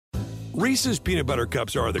Reese's peanut butter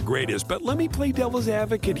cups are the greatest, but let me play devil's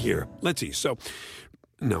advocate here. Let's see. So,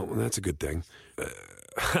 no, that's a good thing.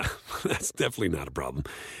 That's definitely not a problem.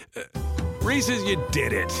 Reese's, you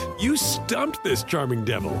did it. You stumped this charming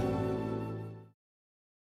devil.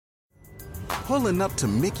 Pulling up to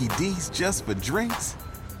Mickey D's just for drinks?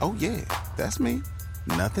 Oh yeah, that's me.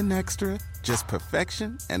 Nothing extra, just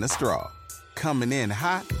perfection and a straw. Coming in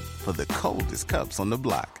hot for the coldest cups on the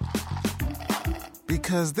block.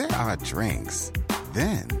 Because there are drinks.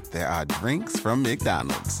 Then there are drinks from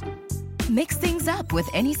McDonald's. Mix things up with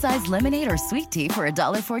any size lemonade or sweet tea for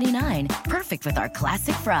 $1.49. Perfect with our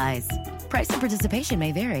classic fries. Price and participation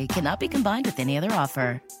may vary. Cannot be combined with any other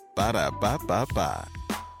offer. Ba-da-ba-ba-ba.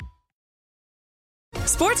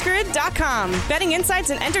 SportsGrid.com. Betting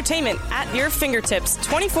insights and entertainment at your fingertips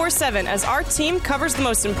 24/7 as our team covers the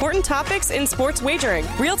most important topics in sports wagering.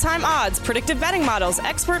 Real-time odds, predictive betting models,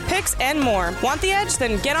 expert picks, and more. Want the edge?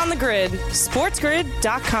 Then get on the grid.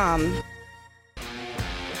 SportsGrid.com.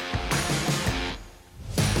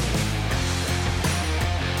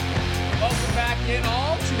 Welcome back in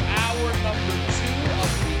all to hour number 2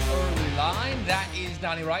 of the early line. That is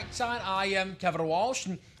Donnie Rightside. I am Kevin Walsh.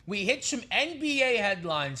 And we hit some NBA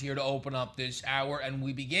headlines here to open up this hour, and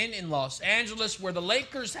we begin in Los Angeles, where the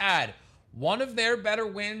Lakers had one of their better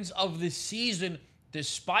wins of the season,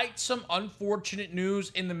 despite some unfortunate news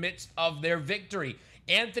in the midst of their victory.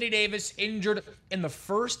 Anthony Davis injured in the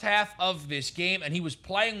first half of this game, and he was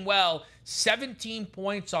playing well. 17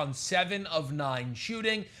 points on 7 of 9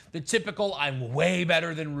 shooting. The typical I'm way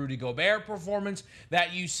better than Rudy Gobert performance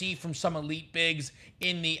that you see from some elite bigs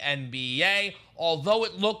in the NBA. Although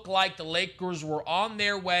it looked like the Lakers were on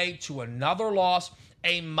their way to another loss,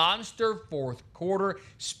 a monster fourth quarter,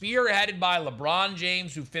 spearheaded by LeBron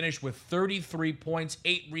James, who finished with 33 points,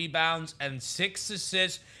 8 rebounds, and 6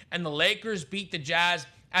 assists. And the Lakers beat the Jazz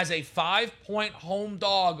as a 5-point home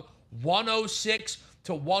dog,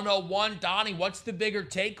 106-101. Donnie, what's the bigger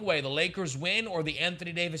takeaway, the Lakers win or the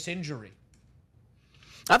Anthony Davis injury?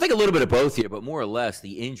 I think a little bit of both here, but more or less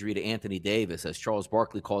the injury to Anthony Davis, as Charles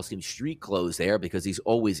Barkley calls him, street clothes there because he's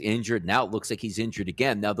always injured. Now it looks like he's injured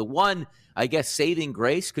again. Now the one, I guess, saving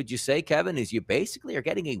grace, could you say, Kevin, is you basically are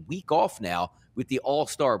getting a week off now with the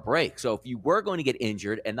All-Star break. So if you were going to get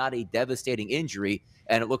injured and not a devastating injury,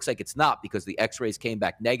 and it looks like it's not because the x-rays came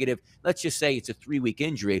back negative, let's just say it's a 3-week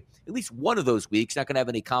injury, at least one of those weeks, not going to have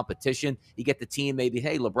any competition. You get the team maybe,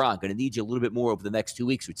 hey, LeBron, going to need you a little bit more over the next 2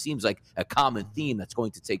 weeks, which seems like a common theme that's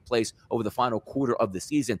going to take place over the final quarter of the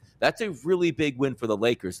season. That's a really big win for the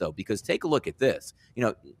Lakers, though, because take a look at this. You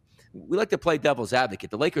know, we like to play devil's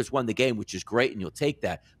advocate. The Lakers won the game, which is great, and you'll take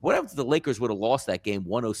that. What if the Lakers would have lost that game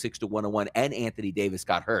 106-101 and Anthony Davis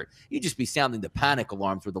got hurt? You'd just be sounding the panic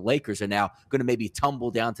alarms where the Lakers are now going to maybe tumble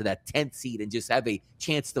down to that 10th seed and just have a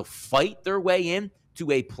chance to fight their way in to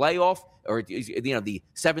a playoff or, you know, the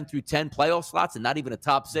 7 through 10 playoff slots and not even a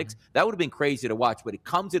top 6. That would have been crazy to watch, but it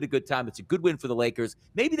comes at a good time. It's a good win for the Lakers.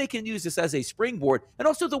 Maybe they can use this as a springboard, and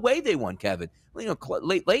also the way they won, Kevin. You know,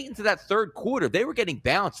 late into that third quarter, they were getting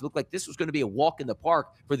bounced. It looked like this was going to be a walk in the park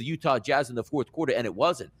for the Utah Jazz in the fourth quarter, and it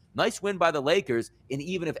wasn't. Nice win by the Lakers, and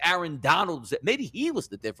even if Aaron Donald, maybe he was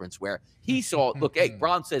the difference where he saw, look, hey,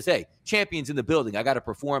 Bron says, hey, champions in the building, I got to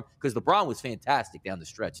perform, because LeBron was fantastic down the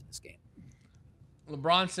stretch in this game.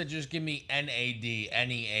 LeBron said, just give me NAD,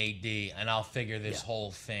 N-E-A-D, and I'll figure this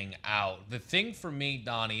whole thing out. The thing for me,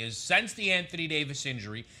 Donnie, is since the Anthony Davis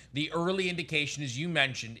injury, the early indication, as you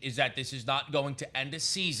mentioned, is that this is not going to end a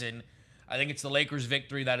season. I think it's the Lakers'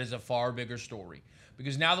 victory that is a far bigger story.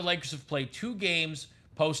 Because now the Lakers have played 2 games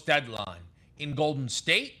post-deadline in Golden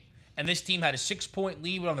State, and this team had a 6-point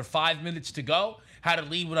lead with under 5 minutes to go, had a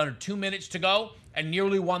lead with under 2 minutes to go, and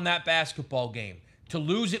nearly won that basketball game. To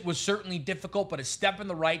lose it was certainly difficult, but a step in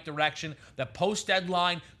the right direction. The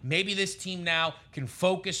post-deadline, maybe this team now can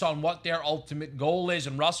focus on what their ultimate goal is,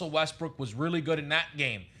 and Russell Westbrook was really good in that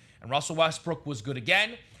game. And Russell Westbrook was good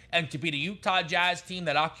again. And to beat a Utah Jazz team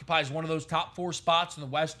that occupies one of those top 4 spots in the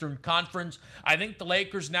Western Conference, I think the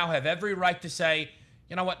Lakers now have every right to say,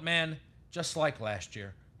 you know what, man, just like last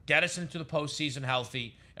year, get us into the postseason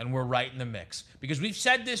healthy, and we're right in the mix. Because we've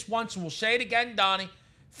said this once, and we'll say it again, Donnie,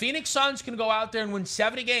 Phoenix Suns can go out there and win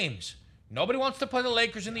 70 games. Nobody wants to play the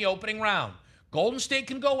Lakers in the opening round. Golden State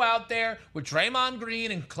can go out there with Draymond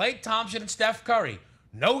Green and Klay Thompson and Steph Curry.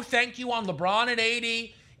 No thank you on LeBron and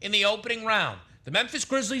AD in the opening round. The Memphis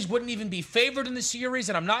Grizzlies wouldn't even be favored in the series,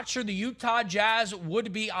 and I'm not sure the Utah Jazz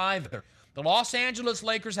would be either. The Los Angeles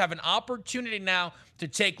Lakers have an opportunity now to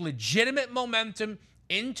take legitimate momentum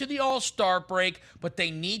into the All-Star break, but they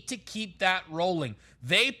need to keep that rolling.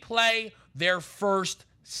 They play their first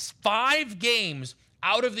 5 games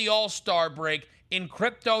out of the All-Star break in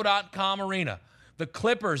Crypto.com Arena. The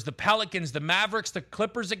Clippers, the Pelicans, the Mavericks, the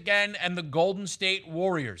Clippers again, and the Golden State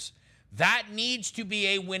Warriors. That needs to be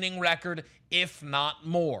a winning record, if not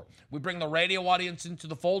more. We bring the radio audience into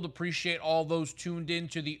the fold. Appreciate all those tuned in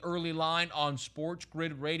to the early line on Sports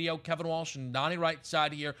Grid Radio. Kevin Walsh and Donnie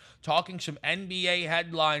Rightside here, talking some NBA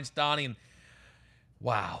headlines, Donnie. And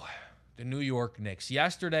wow, the New York Knicks.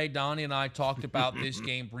 Yesterday, Donnie and I talked about this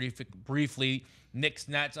game briefly. Knicks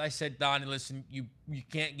Nets. I said, Donnie, listen, you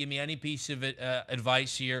can't give me any piece of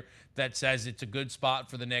advice here that says it's a good spot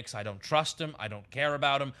for the Knicks. I don't trust them. I don't care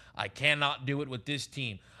about them. I cannot do it with this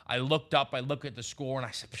team. I looked at the score, and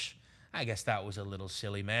I said, I guess that was a little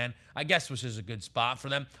silly, man. I guess this is a good spot for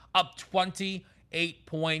them. Up 28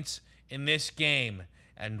 points in this game.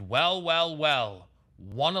 And well,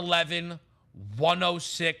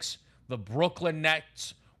 111-106. The Brooklyn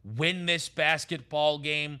Nets win this basketball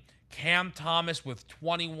game. Cam Thomas with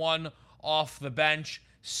 21 off the bench.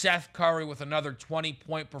 Seth Curry with another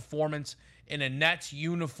 20-point performance in a Nets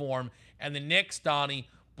uniform. And the Knicks, Donnie,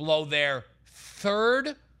 blow their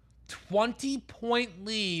third 20-point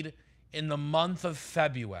lead in the month of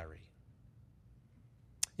February.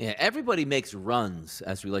 Yeah, everybody makes runs,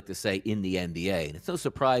 as we like to say, in the NBA. And it's no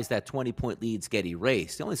surprise that 20-point leads get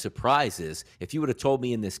erased. The only surprise is if you would have told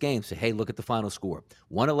me in this game, say, hey, look at the final score.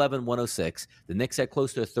 111-106. The Knicks had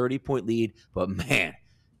close to a 30-point lead. But, man,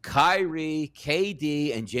 Kyrie,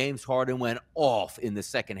 KD, and James Harden went off in the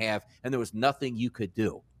second half, and there was nothing you could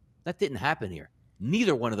do. That didn't happen here.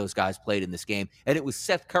 Neither one of those guys played in this game, and it was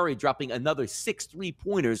Seth Curry dropping another 6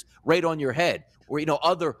 3-pointers right on your head, or,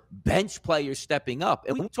 other bench players stepping up.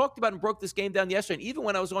 And we talked about and broke this game down yesterday, and even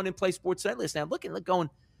when I was on In-Play Sports Night last night, I'm looking,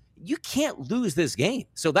 going, you can't lose this game.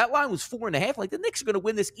 So that line was 4.5. Like, the Knicks are going to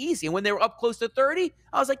win this easy. And when they were up close to 30,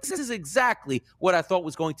 I was like, this is exactly what I thought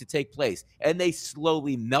was going to take place. And they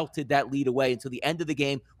slowly melted that lead away until the end of the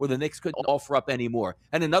game where the Knicks couldn't offer up anymore.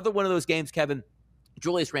 And another one of those games, Kevin,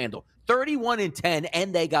 Julius Randle, 31-10,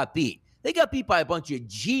 and they got beat. They got beat by a bunch of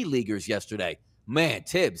G Leaguers yesterday. Man,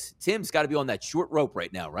 Tim's got to be on that short rope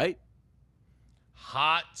right now, right?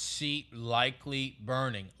 Hot seat likely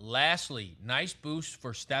burning. Lastly, nice boost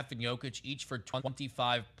for Steph and Jokic, each for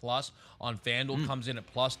 25+ on FanDuel. Comes in at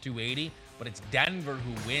plus 280, but it's Denver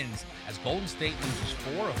who wins as Golden State loses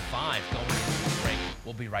 4 of 5 going into the break.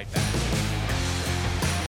 We'll be right back.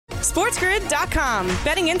 SportsGrid.com.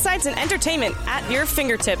 Betting insights and entertainment at your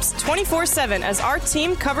fingertips 24/7 as our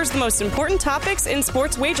team covers the most important topics in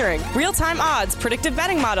sports wagering. Real-time odds, predictive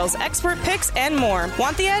betting models, expert picks, and more.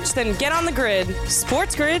 Want the edge? Then get on the grid.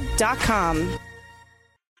 SportsGrid.com.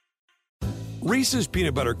 Reese's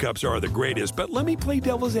peanut butter cups are the greatest, but let me play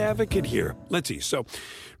devil's advocate here. Let's see. So,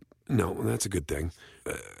 no, that's a good thing.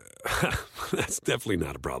 That's definitely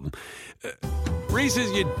not a problem.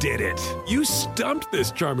 Reese's, you did it. You stumped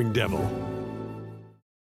this charming devil.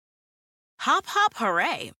 Hop, hop,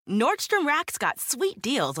 hooray. Nordstrom Rack's got sweet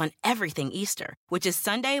deals on everything Easter, which is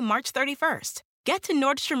Sunday, March 31st. Get to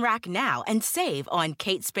Nordstrom Rack now and save on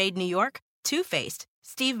Kate Spade New York, Too Faced,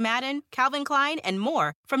 Steve Madden, Calvin Klein, and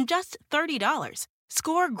more from just $30.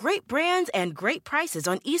 Score great brands and great prices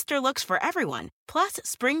on Easter looks for everyone, plus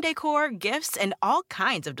spring decor, gifts, and all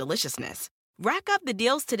kinds of deliciousness. Rack up the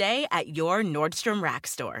deals today at your Nordstrom Rack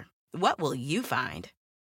store. What will you find?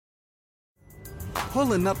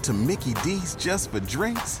 Pulling up to Mickey D's just for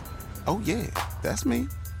drinks? Oh yeah, that's me.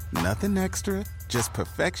 Nothing extra, just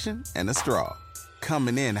perfection and a straw.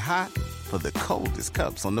 Coming in hot for the coldest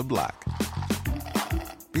cups on the block.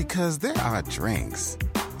 Because there are drinks.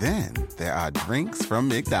 Then there are drinks from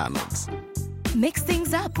McDonald's. Mix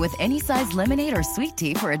things up with any size lemonade or sweet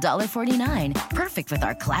tea for $1.49. Perfect with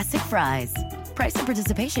our classic fries. Price and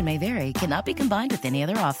participation may vary. Cannot be combined with any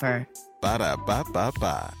other offer.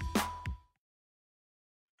 Ba-da-ba-ba-ba.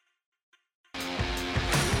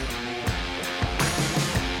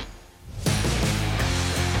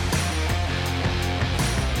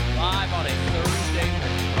 Live on a Thursday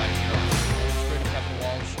morning right here on Sports Grid. Kevin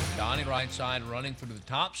Walsh, Donnie Rightside, running through the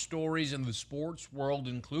top stories in the sports world,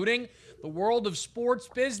 including the world of sports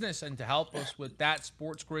business. And to help us with that,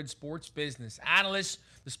 Sports Grid sports business analyst,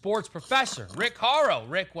 the sports professor, Rick Haro.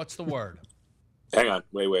 Rick, what's the word? Hang on.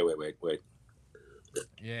 Wait.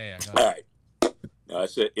 Yeah. All right. No,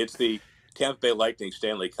 it's the Tampa Bay Lightning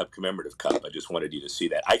Stanley Cup commemorative cup. I just wanted you to see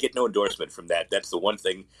that. I get no endorsement from that. That's the one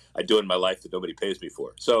thing I do in my life that nobody pays me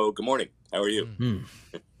for. So, good morning. How are you?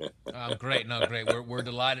 Great. We're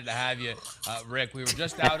delighted to have you, Rick. We were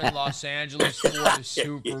just out in Los Angeles for the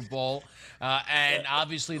Super Bowl, and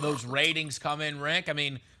obviously those ratings come in, Rick. I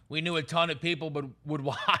mean, We knew a ton of people would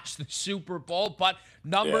watch the Super Bowl, but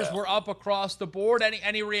numbers were up across the board.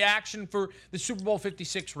 Any reaction for the Super Bowl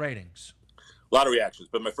 56 ratings? A lot of reactions,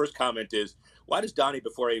 but my first comment is, why does Donnie,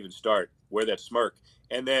 before I even start, wear that smirk?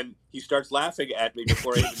 And then he starts laughing at me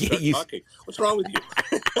before I even start talking. What's wrong with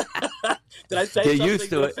you? Did I say something used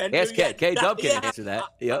to offend it. you? Ask K-Dub can answer that.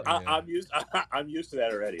 Yep. I'm used to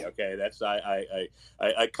that already. Okay, that's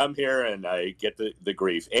I come here and I get the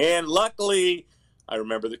grief, and luckily I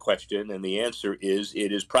remember the question, and the answer is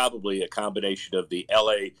it is probably a combination of the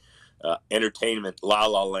L.A. Entertainment La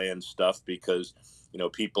La Land stuff, because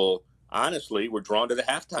people honestly were drawn to the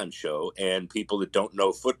halftime show, and people that don't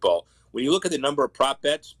know football. When you look at the number of prop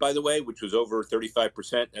bets, by the way, which was over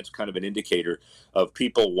 35%, that's kind of an indicator of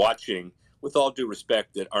people watching, with all due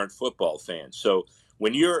respect, that aren't football fans. So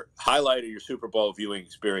when your highlight of your Super Bowl viewing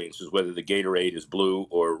experience is whether the Gatorade is blue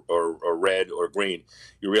or red or green,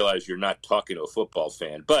 you realize you're not talking to a football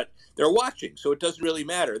fan. But they're watching, so it doesn't really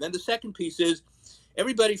matter. And then the second piece is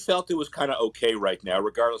everybody felt it was kind of okay right now,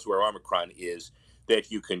 regardless of where Omicron is,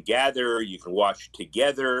 that you can gather, you can watch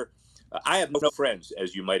together. I have no friends,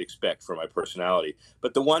 as you might expect from my personality,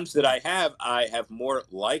 but the ones that I have more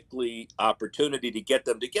likely opportunity to get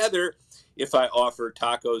them together if I offer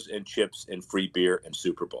tacos and chips and free beer and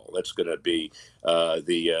Super Bowl. That's going to be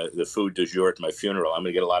the food du jour at my funeral. I'm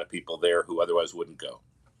going to get a lot of people there who otherwise wouldn't go.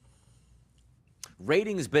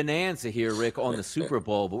 Ratings bonanza here, Rick, on the Super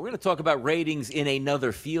Bowl, but we're going to talk about ratings in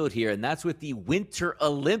another field here, and that's with the Winter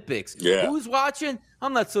Olympics. Yeah. Who's watching?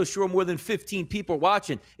 I'm not so sure more than 15 people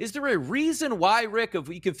watching. Is there a reason why, Rick, if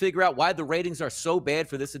we can figure out why the ratings are so bad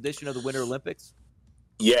for this edition of the Winter Olympics?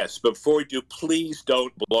 Yes, but before we do, please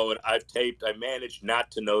don't blow it. I managed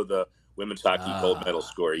not to know the women's hockey gold medal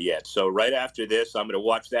score yet. So right after this, I'm going to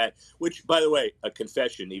watch that, which, by the way, a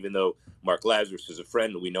confession, even though Mark Lazarus is a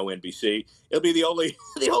friend and we know NBC, it'll be the only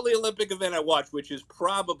Olympic event I watch, which is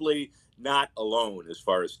probably not alone as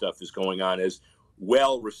far as stuff is going on. As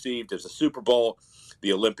well received as the Super Bowl,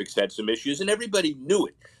 the Olympics had some issues, and everybody knew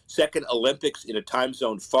it. Second Olympics in a time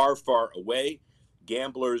zone far, far away.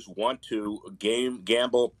 Gamblers want to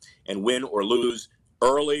gamble and win or lose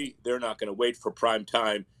early. They're not going to wait for prime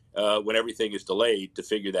time when everything is delayed to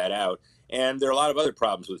figure that out. And there are a lot of other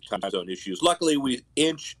problems with time zone issues. Luckily, we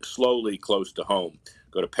inch slowly close to home.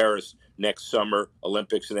 Go to Paris next summer,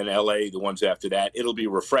 Olympics, and then LA, the ones after that. It'll be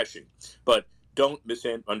refreshing. But don't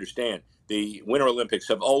misunderstand. The Winter Olympics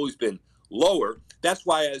have always been lower. That's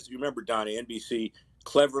why, as you remember, Donnie, NBC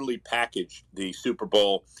cleverly packaged the Super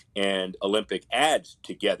Bowl and Olympic ads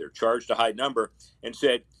together, charged a high number, and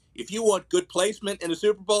said, if you want good placement in a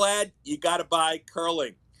Super Bowl ad, you got to buy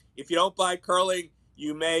curling. If you don't buy curling,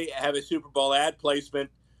 you may have a Super Bowl ad placement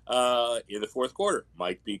in the fourth quarter.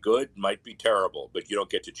 Might be good, might be terrible, but you don't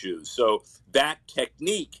get to choose. So that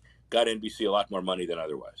technique got NBC a lot more money than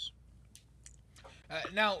otherwise.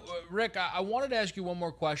 Now, Rick, I wanted to ask you one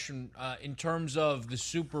more question in terms of the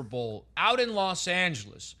Super Bowl. Out in Los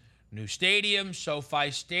Angeles, new stadium,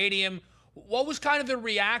 SoFi Stadium. What was kind of the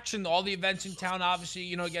reaction to all the events in town?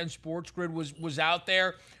 Obviously, again, Sports Grid was out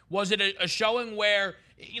there. Was it a showing where,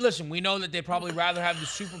 listen, we know that they'd probably rather have the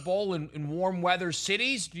Super Bowl in warm weather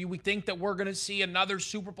cities. Do we think that we're going to see another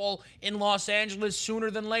Super Bowl in Los Angeles sooner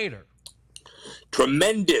than later?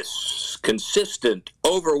 Tremendous, consistent,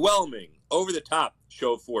 overwhelming, over-the-top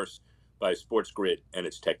show of force by Sports Grid and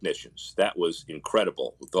its technicians. That was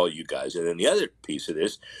incredible with all you guys. And then the other piece of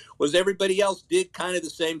this was everybody else did kind of the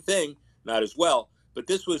same thing, not as well, but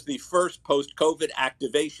this was the first post-COVID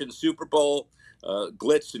activation Super Bowl,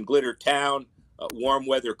 glitz and glitter town, warm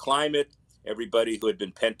weather climate. Everybody who had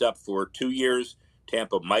been pent up for 2 years,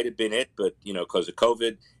 Tampa might have been it, but, because of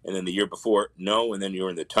COVID. And then the year before, no. And then you were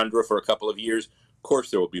in the tundra for a couple of years. Of course,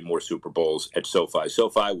 there will be more Super Bowls at SoFi.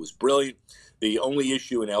 SoFi was brilliant. The only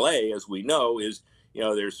issue in LA, as we know, is,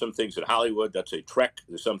 there's some things in Hollywood. That's a trek.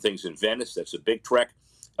 There's some things in Venice. That's a big trek.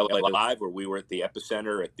 LA Live, where we were at the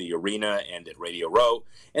epicenter, at the arena, and at Radio Row.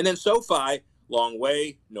 And then SoFi, long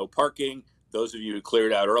way, no parking. Those of you who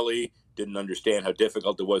cleared out early didn't understand how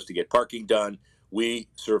difficult it was to get parking done. We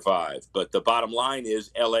survived. But the bottom line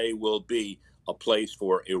is LA will be a place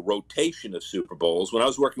for a rotation of Super Bowls. When I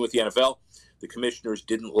was working with the NFL, the commissioners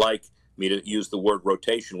didn't like me to use the word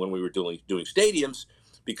rotation when we were doing stadiums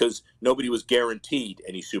because nobody was guaranteed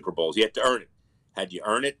any Super Bowls. You had to earn it. Had you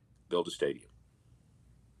earn it, build a stadium.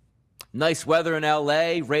 Nice weather in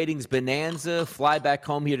L.A., ratings bonanza, fly back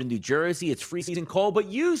home here to New Jersey. It's freezing cold, but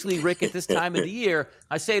usually, Rick, at this time of the year,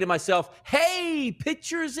 I say to myself, hey,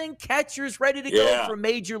 pitchers and catchers ready to go for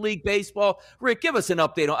Major League Baseball. Rick, give us an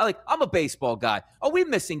update on, I'm a baseball guy. Are we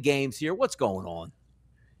missing games here? What's going on?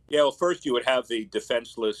 Yeah, well, first you would have the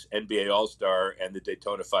defenseless NBA All-Star and the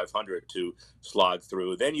Daytona 500 to slog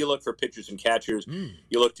through. Then you look for pitchers and catchers.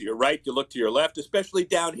 You look to your right, you look to your left, especially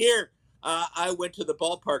down here. I went to the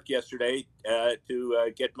ballpark yesterday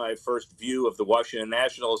to get my first view of the Washington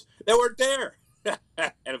Nationals. They weren't there.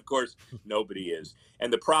 And, of course, nobody is.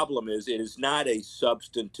 And the problem is it is not a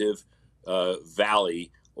substantive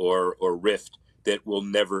valley or rift that will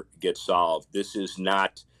never get solved. This is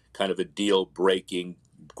not kind of a deal-breaking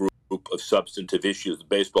group of substantive issues in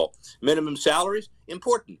baseball. Minimum salaries,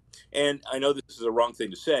 important. And I know this is the wrong thing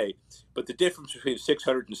to say, but the difference between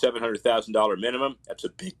 $600,000 and $700,000 minimum, that's a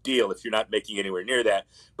big deal if you're not making anywhere near that,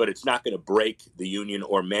 but it's not going to break the union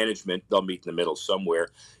or management. They'll meet in the middle somewhere.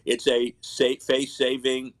 It's a face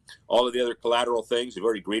saving, all of the other collateral things. We've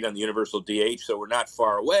already agreed on the universal DH, so we're not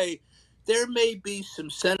far away. There may be some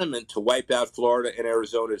sentiment to wipe out Florida and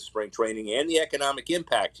Arizona's spring training and the economic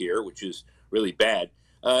impact here, which is really bad.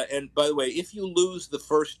 And by the way, if you lose the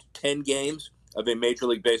first 10 games of a Major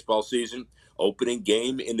League Baseball season, opening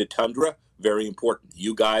game in the tundra, very important.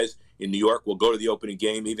 You guys in New York will go to the opening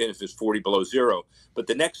game even if it's 40 below zero. But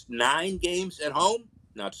the next 9 games at home,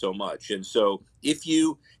 not so much. And so if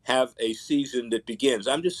you have a season that begins,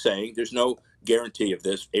 I'm just saying there's no guarantee of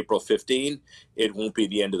this, April 15, it won't be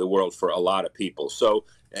the end of the world for a lot of people. So,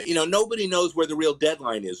 nobody knows where the real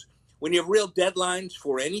deadline is. When you have real deadlines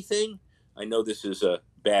for anything, I know this is a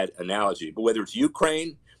bad analogy, but whether it's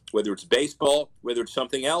Ukraine, whether it's baseball, whether it's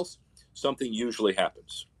something else, something usually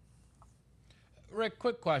happens. Rick,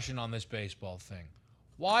 quick question on this baseball thing.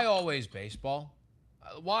 Why always baseball?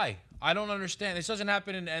 Why? I don't understand. This doesn't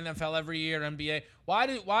happen in NFL every year, NBA.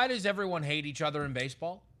 Why does everyone hate each other in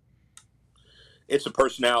baseball? It's a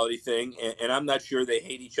personality thing, and I'm not sure they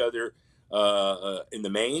hate each other in the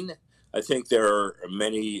main. I think there are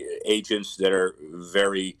many agents that are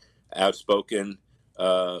very outspoken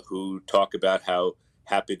who talk about how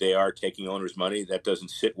happy they are taking owners' money. That doesn't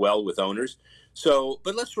sit well with owners. So,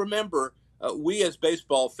 but let's remember, we as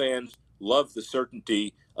baseball fans love the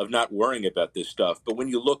certainty of not worrying about this stuff. But when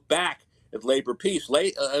you look back at labor peace,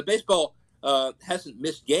 baseball hasn't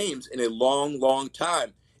missed games in a long, long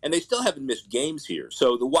time. And they still haven't missed games here.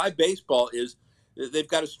 So the why baseball is they've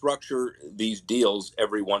got to structure these deals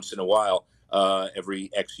every once in a while, every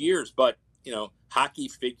X years. But, hockey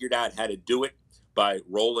figured out how to do it by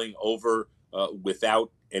rolling over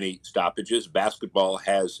without any stoppages. Basketball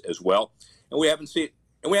has as well. And we haven't seen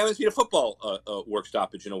a football work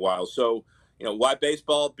stoppage in a while. So, why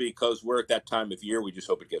baseball? Because we're at that time of year. We just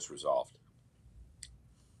hope it gets resolved.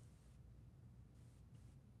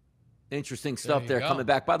 Interesting stuff there coming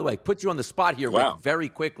back. By the way, put you on the spot here, Rick, very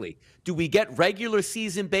quickly. Do we get regular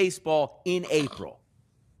season baseball in April?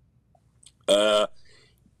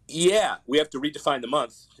 Yeah, we have to redefine the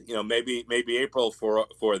month. Maybe April for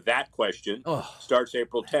that question. Starts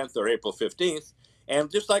April 10th or April 15th.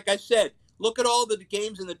 And just like I said, look at all the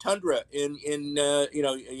games in the tundra in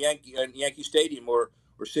Yankee Stadium or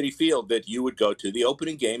Citi Field that you would go to. The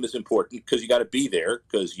opening game is important because you got to be there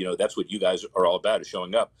because, that's what you guys are all about, is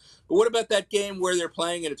showing up. But what about that game where they're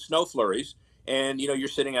playing and it's snow flurries and, you're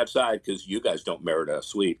sitting outside because you guys don't merit a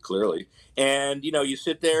suite, clearly. And, you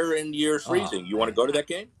sit there and you're freezing. You want to go to that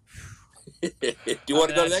game? Do you want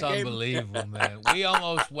to go to that game? That's unbelievable, man. We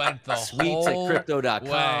almost went the Suites whole at crypto.com.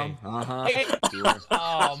 way.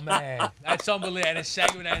 Oh, man. That's unbelievable. And his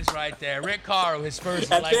segment ends right there. Rick Caro, his first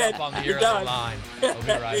leg up on the early line. We'll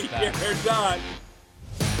be right back. You're done.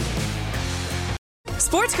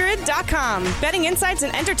 SportsGrid.com. Betting insights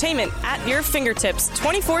and entertainment at your fingertips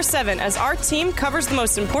 24/7 as our team covers the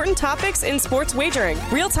most important topics in sports wagering.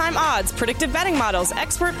 Real-time odds, predictive betting models,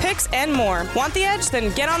 expert picks, and more. Want the edge?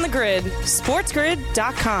 Then get on the grid.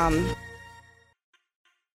 SportsGrid.com.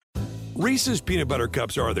 Reese's peanut butter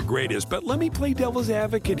cups are the greatest, but let me play devil's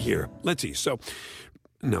advocate here. Let's see. So,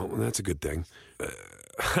 no, that's a good thing.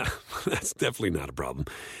 That's definitely not a problem.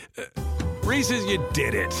 Reese's, you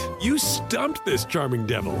did it. You stumped this charming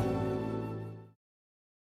devil.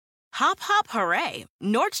 Hop, hop, hooray!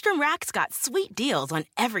 Nordstrom Rack's got sweet deals on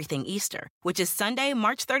everything Easter, which is Sunday,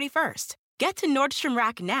 March 31st. Get to Nordstrom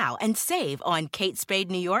Rack now and save on Kate Spade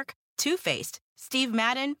New York, Too Faced, Steve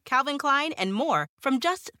Madden, Calvin Klein, and more from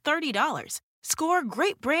just $30. Score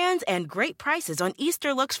great brands and great prices on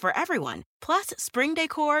Easter looks for everyone, plus spring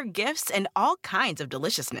decor, gifts, and all kinds of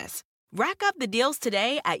deliciousness. Rack up the deals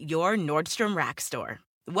today at your Nordstrom Rack store.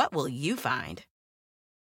 What will you find?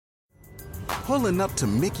 Pulling up to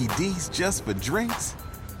Mickey D's just for drinks?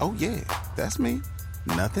 Oh yeah, that's me.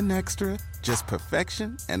 Nothing extra, just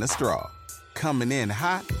perfection and a straw. Coming in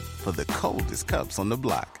hot for the coldest cups on the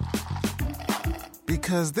block.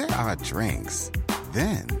 Because there are drinks.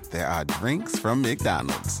 Then there are drinks from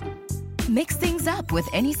McDonald's. Mix things up with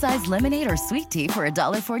any size lemonade or sweet tea for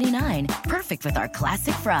 $1.49. Perfect with our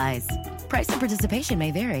classic fries. Price and participation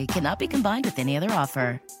may vary. Cannot be combined with any other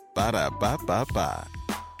offer. Ba-da-ba-ba-ba.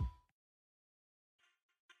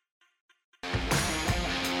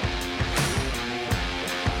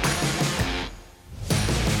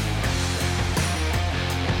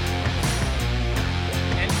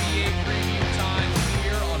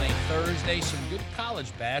 Some good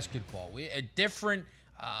college basketball. A different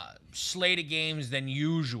slate of games than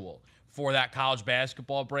usual for that college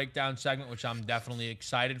basketball breakdown segment, which I'm definitely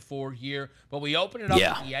excited for here. But we open it up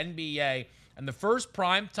with the NBA, and the first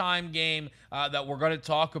primetime game that we're going to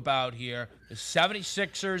talk about here, the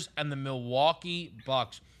 76ers and the Milwaukee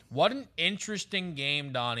Bucks. What an interesting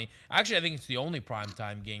game, Donnie. Actually, I think it's the only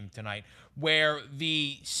primetime game tonight, where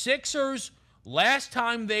the Sixers, last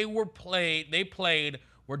time they played,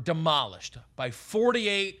 were demolished by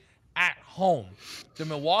 48 at home. The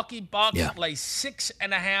Milwaukee Bucks lay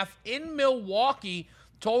 6.5 in Milwaukee,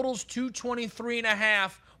 totals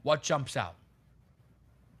 223.5. What jumps out?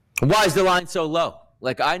 Why is the line so low?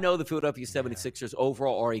 Like, I know the Philadelphia 76ers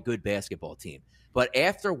overall are a good basketball team, but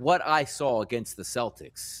after what I saw against the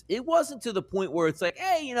Celtics, it wasn't to the point where it's like,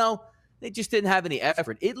 hey, they just didn't have any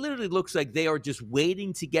effort. It literally looks like they are just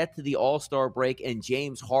waiting to get to the All-Star break and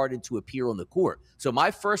James Harden to appear on the court. So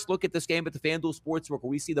my first look at this game at the FanDuel Sportsbook,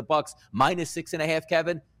 where we see the Bucks minus 6.5,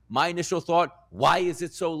 Kevin, my initial thought, why is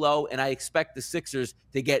it so low? And I expect the Sixers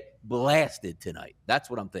to get blasted tonight. That's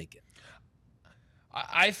what I'm thinking.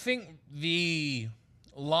 I think the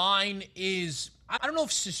line is, I don't know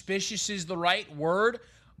if suspicious is the right word,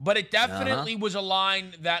 but it definitely was a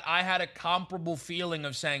line that I had a comparable feeling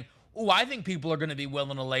of saying, I think people are going to be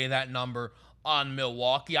willing to lay that number on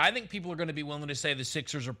Milwaukee. I think people are going to be willing to say the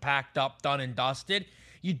Sixers are packed up, done and dusted.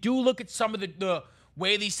 You do look at some of the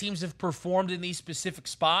way these teams have performed in these specific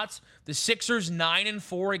spots. The Sixers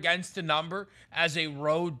 9-4 against the number as a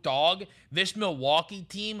road dog. This Milwaukee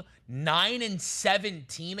team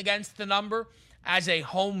 9-17 against the number as a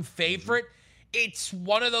home favorite. It's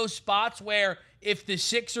one of those spots where if the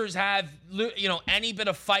Sixers have any bit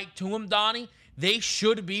of fight to them, Donnie, they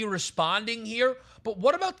should be responding here. But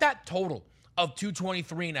what about that total of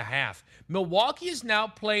 223.5? Milwaukee has now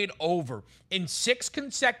played over in 6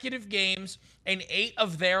 consecutive games and 8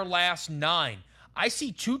 of their last 9. I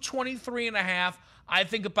see 223.5. I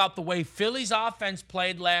think about the way Philly's offense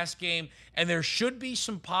played last game, and there should be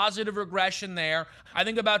some positive regression there. I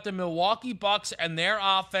think about the Milwaukee Bucks and their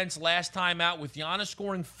offense last time out with Giannis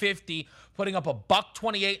scoring 50, putting up a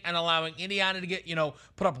 $128 and allowing Indiana to get,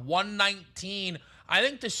 put up 119. I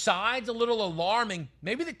think the side's a little alarming.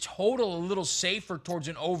 Maybe the total a little safer towards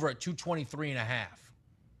an over at 223.5.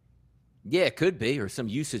 Yeah, it could be, or some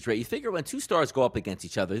usage rate. You figure when two stars go up against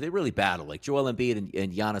each other, they really battle, like Joel Embiid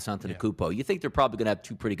and Giannis Antetokounmpo. Yeah. You think they're probably going to have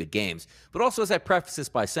 2 pretty good games. But also, as I preface this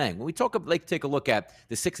by saying, when we take a look at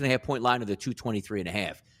the 6.5-point line of the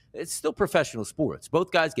 223.5, it's still professional sports.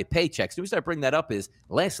 Both guys get paychecks. The reason I bring that up is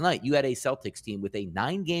last night you had a Celtics team with a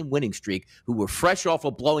 9-game winning streak who were fresh off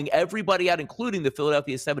of blowing everybody out, including the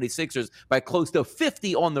Philadelphia 76ers, by close to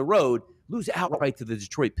 50 on the road, lose outright to the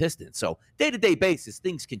Detroit Pistons. So day-to-day basis,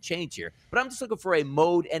 things can change here. But I'm just looking for a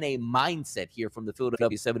mode and a mindset here from the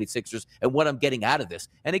Philadelphia 76ers and what I'm getting out of this.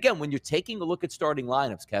 And again, when you're taking a look at starting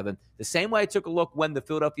lineups, Kevin, the same way I took a look when the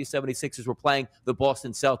Philadelphia 76ers were playing the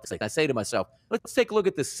Boston Celtics, I say to myself, let's take a look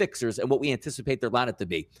at the Sixers and what we anticipate their lineup to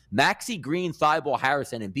be. Maxey, Green, Thibault,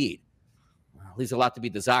 Harris, and Embiid. Well, leaves a lot to be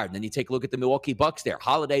desired. And then you take a look at the Milwaukee Bucks there.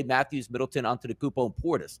 Holiday, Matthews, Middleton, Antetokounmpo, and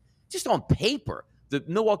Portis. Just on paper, the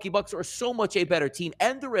Milwaukee Bucks are so much a better team,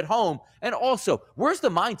 and they're at home. And also, where's the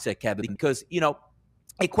mindset, Kevin? Because,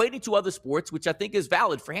 equating to other sports, which I think is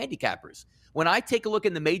valid for handicappers. When I take a look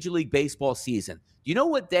in the Major League Baseball season, you know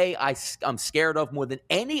what day I'm scared of more than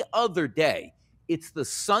any other day? It's the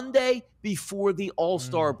Sunday before the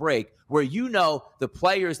All-Star break, where the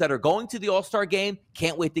players that are going to the All-Star game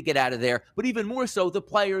can't wait to get out of there. But even more so, the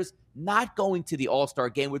players not going to the All-Star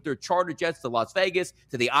game with their charter jets to Las Vegas,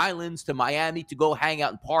 to the islands, to Miami to go hang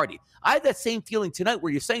out and party. I have that same feeling tonight where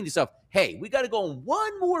you're saying to yourself, hey, we got to go on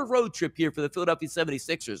one more road trip here for the Philadelphia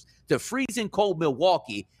 76ers to freezing cold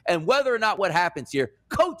Milwaukee. And whether or not what happens here,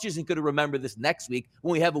 coach isn't going to remember this next week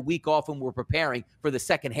when we have a week off and we're preparing for the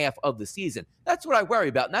second half of the season. That's what I worry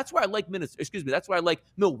about. And that's why I like that's why I like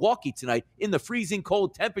Milwaukee tonight in the freezing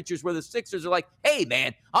cold temperatures where the Sixers are like, hey,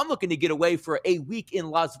 man, I'm looking to get away for a week in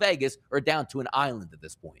Las Vegas or down to an island at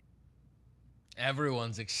this point.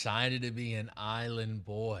 Everyone's excited to be an island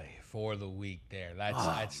boy for the week there.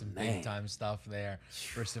 That's some big time stuff there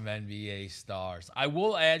for some NBA stars. I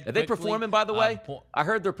will add. Are they performing, by the way? I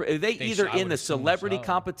heard are they either in the celebrity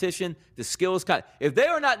competition, the skills. If they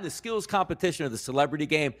are not in the skills competition or the celebrity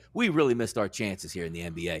game, we really missed our chances here in the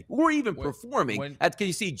NBA. We're even performing. Can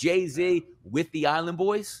you see Jay-Z with the Island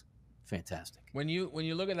Boys? Fantastic. When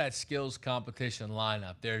you look at that skills competition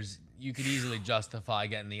lineup, you could easily justify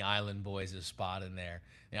getting the Island Boys a spot in there.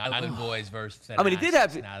 The Island Boys versus he did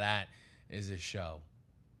have. Now that is a show.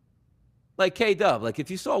 Like K-Dub, like if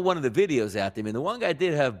you saw one of the videos out there, I mean, the one guy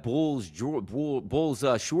did have Bulls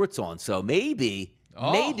shorts on, so maybe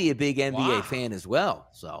a big NBA fan as well.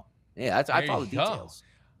 So yeah, I follow the details.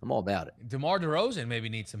 I'm all about it. DeMar DeRozan maybe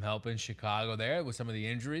needs some help in Chicago there with some of the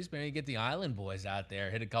injuries. Maybe get the Island Boys out there,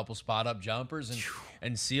 hit a couple spot-up jumpers,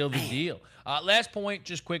 and seal the deal. Last point,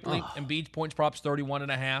 just quickly, Embiid's points props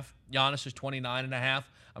 31.5. Giannis is 29.5.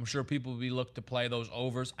 I'm sure people will be looking to play those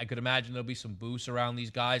overs. I could imagine there'll be some boosts around these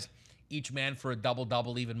guys. Each man for a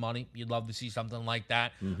double-double, even money. You'd love to see something like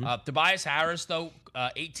that. Tobias Harris, though,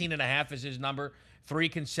 18.5 is his number. 3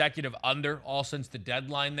 consecutive under, all since the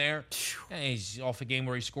deadline there. He's off a game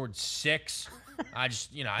where he scored 6. I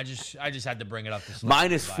just had to bring it up. To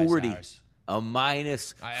minus 40. A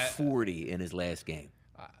minus 40 in his last game.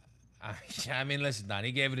 I mean, listen, Don,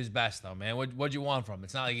 he gave it his best, though, man. What'd you want from him?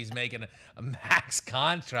 It's not like he's making a max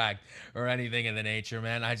contract or anything of the nature,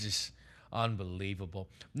 man. Unbelievable.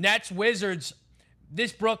 Nets, Wizards.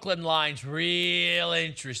 This Brooklyn line's real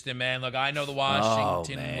interesting, man. Look, I know the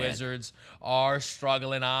Washington Wizards are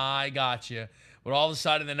struggling. I got you. But all of a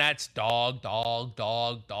sudden, the Nets, dog.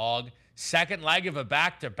 Second leg of a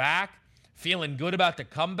back-to-back. Feeling good about the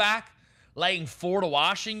comeback. Laying 4 to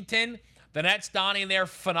Washington. The Nets, Donnie, they're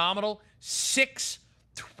phenomenal.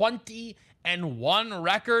 6-20-1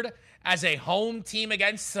 record as a home team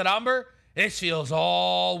against the number. This feels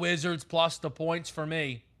all Wizards plus the points for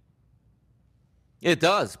me. It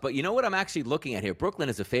does, but you know what I'm actually looking at here? Brooklyn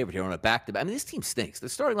is a favorite here on a back-to-back. I mean, this team stinks. The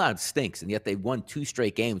starting lineup stinks, and yet they won 2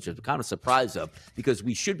 straight games, which I'm kind of surprised of, because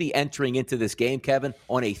we should be entering into this game, Kevin,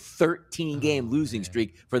 on a 13-game losing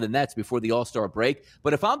streak for the Nets before the All-Star break.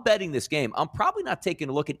 But if I'm betting this game, I'm probably not taking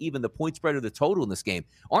a look at even the point spread or the total in this game.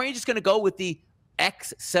 Aren't you just going to go with the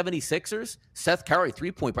ex-76ers? Seth Curry,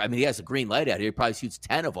 3-point. I mean, he has a green light out here. He probably shoots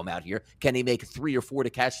 10 of them out here. Can he make 3 or 4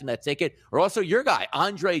 to cash in that ticket? Or also your guy,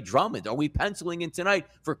 Andre Drummond. Are we penciling in tonight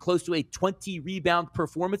for close to a 20-rebound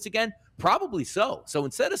performance again? Probably so. So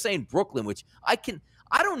instead of saying Brooklyn, which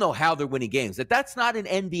I don't know how they're winning games. That's not an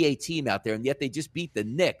NBA team out there, and yet they just beat the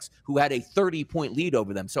Knicks, who had a 30-point lead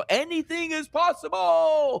over them. So anything is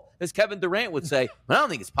possible, as Kevin Durant would say. But I don't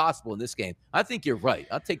think it's possible in this game. I think you're right.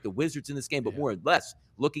 I'll take the Wizards in this game, but more or less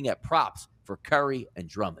looking at props for Curry and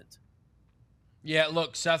Drummond. Yeah,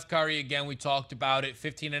 look, Seth Curry, again, we talked about it.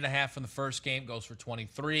 15.5 from the first game, goes for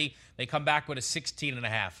 23. They come back with a 16.5.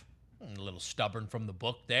 A little stubborn from the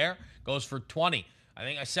book there. Goes for 20. I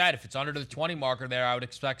think I said if it's under the 20 marker there, I would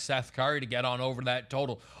expect Seth Curry to get on over that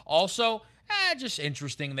total. Also, just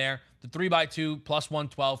interesting there. The 3x2 plus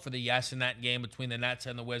 112 for the yes in that game between the Nets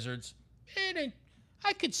and the Wizards.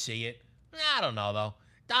 I could see it. I don't know, though.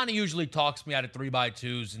 Donnie usually talks me out of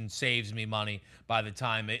 3x2s and saves me money by the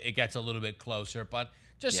time it gets a little bit closer. But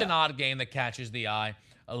just an odd game that catches the eye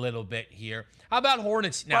a little bit here. How about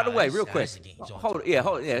Hornets? By the way, real quick. Hold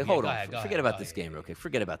on. Forget about this game real quick.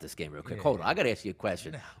 Hold on. I got to ask you a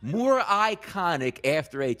question. More iconic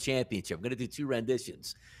after a championship. I'm going to do 2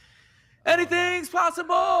 renditions. Anything's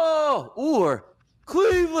possible. Or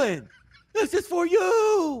Cleveland. This is for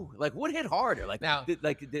you. Like, what hit harder? Like, now,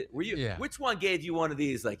 were you? Yeah. Which one gave you one of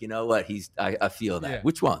these? Like, you know what? I feel that. Yeah.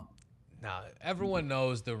 Which one? Now, everyone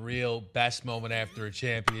knows the real best moment after a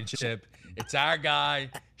championship. It's our guy,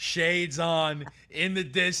 shades on, in the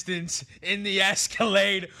distance, in the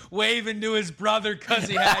Escalade, waving to his brother because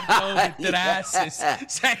he had COVID to the asses,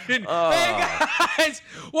 saying, "Hey guys,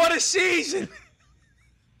 what a season!"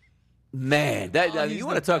 Man, you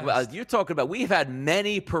want to talk about? You're talking about. We've had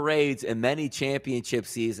many parades and many championship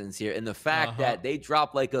seasons here, and the fact that they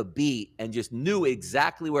dropped like a beat and just knew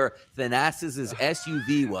exactly where Thanasis'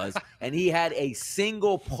 SUV was, and he had a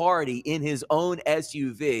single party in his own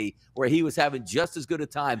SUV where he was having just as good a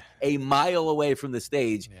time a mile away from the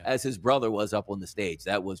stage as his brother was up on the stage.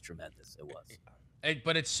 That was tremendous. It was.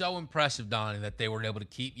 But it's so impressive, Donnie, that they were able to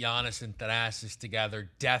keep Giannis and Thanasis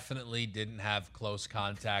together. Definitely didn't have close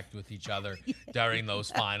contact with each other during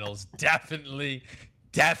those finals. Definitely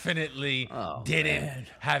didn't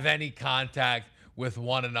have any contact with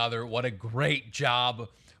one another. What a great job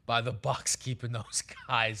by the Bucks keeping those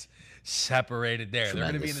guys separated there. Tremendous.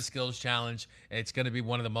 They're going to be in the skills challenge. It's going to be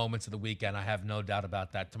one of the moments of the weekend. I have no doubt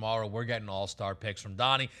about that. Tomorrow, we're getting all-star picks from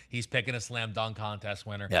Donnie. He's picking a slam dunk contest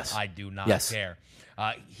winner. Yes. I do not Yes. care.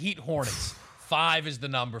 Heat Hornets, 5 is the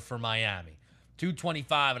number for Miami.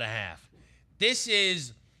 225.5. This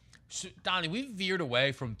is, Donnie, we veered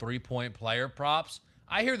away from three-point player props.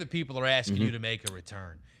 I hear that people are asking you to make a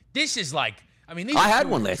return. This is like, I mean, these I are had two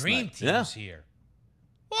one last dream night. teams here.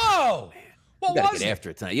 Whoa! What You gotta was get it? after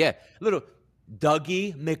it tonight. Yeah, little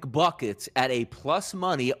Dougie McBuckets at a plus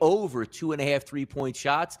money over 2.5 3-point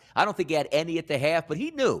shots. I don't think he had any at the half, but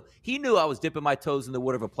he knew. He knew I was dipping my toes in the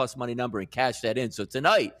water of a plus money number and cashed that in. So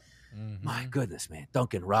tonight, my goodness, man,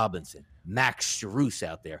 Duncan Robinson, Max Strus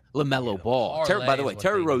out there, LaMelo Ball. parlay By the is way, what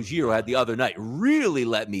Terry they need. Rozier had the other night really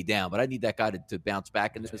let me down, but I need that guy to bounce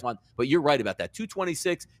back in this one. But you're right about that.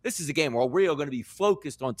 226. This is a game where we are going to be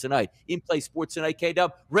focused on tonight. In-play sports tonight,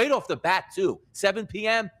 K-Dub. Right off the bat, too. 7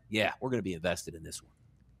 p.m. Yeah, we're going to be invested in this one.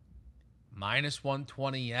 Minus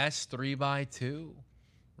 120, yes. 3x2.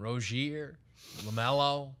 Rozier,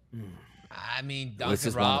 LaMelo. I mean, This Duncan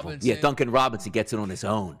is wonderful. Robinson. Yeah, Duncan Robinson gets it on his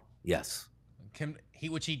own. Yes.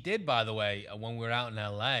 Which he did, by the way, when we were out in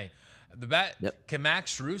L.A. The bet, Can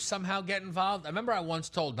Max Strus somehow get involved? I remember I once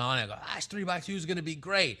told Donnie, I go, this 3x2 is going to be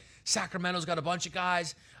great. Sacramento's got a bunch of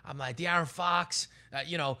guys. I'm like, De'Aaron Fox,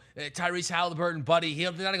 Tyrese Halliburton, Buddy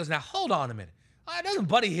Hield. Then he goes, now, hold on a minute. Doesn't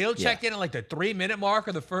Buddy Hield check in at like the 3-minute mark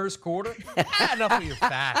of the first quarter? Enough of your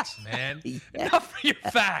facts, man. Enough of your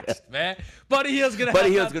facts, man. Buddy Hield's going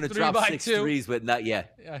to drop 6 threes, but not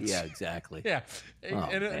yet. Yeah, exactly. Yeah.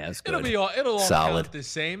 It'll all solid. count the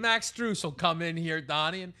same. Max Strus will come in here,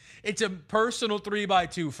 Donnie, and it's a personal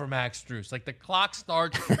 3x2 for Max Strus. Like the clock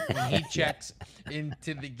starts when he checks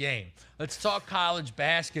into the game. Let's talk college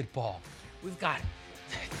basketball. We've got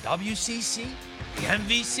WCC, the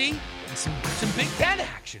MVC, and some Big Ten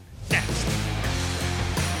action next.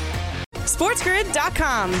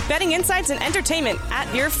 SportsGrid.com. Betting insights and entertainment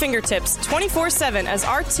at your fingertips 24/7 as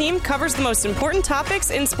our team covers the most important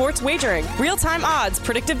topics in sports wagering. Real-time odds,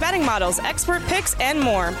 predictive betting models, expert picks, and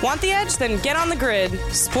more. Want the edge? Then get on the grid.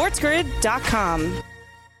 SportsGrid.com.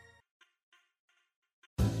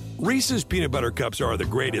 Reese's peanut butter cups are the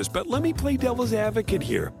greatest, but let me play devil's advocate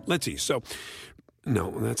here. Let's see. So,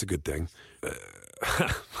 no, that's a good thing.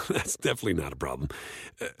 That's definitely not a problem.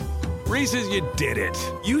 Reese's, you did it.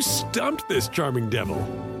 You stumped this charming devil.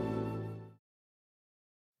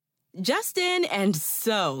 Justin and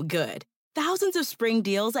so good. Thousands of spring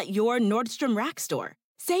deals at your Nordstrom Rack store.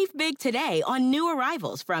 Save big today on new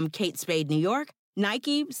arrivals from Kate Spade New York,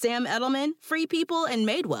 Nike, Sam Edelman, Free People, and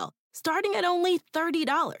Madewell, starting at only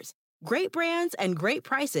 $30. Great brands and great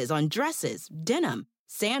prices on dresses, denim,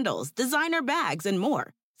 sandals, designer bags, and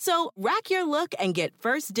more. So rack your look and get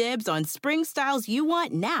first dibs on spring styles you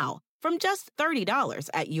want now from just $30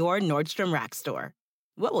 at your Nordstrom Rack store.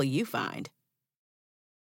 What will you find?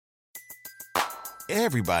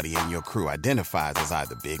 Everybody in your crew identifies as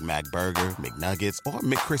either Big Mac Burger, McNuggets, or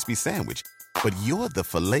McCrispy Sandwich. But you're the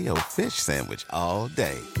Filet-O-Fish Sandwich all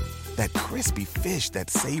day. That crispy fish, that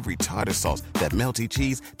savory tartar sauce, that melty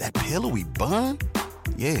cheese, that pillowy bun.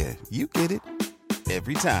 Yeah, you get it.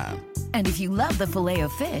 Every time. And if you love the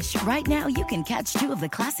Filet-O-Fish, right now you can catch 2 of the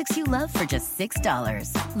classics you love for just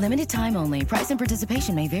 $6. Limited time only. Price and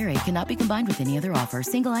participation may vary. Cannot be combined with any other offer.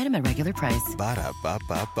 Single item at regular price.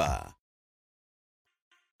 Ba-da-ba-ba-ba.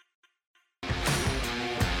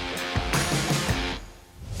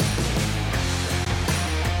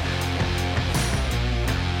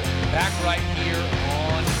 Back right here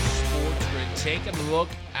on Sports Grid, taking a look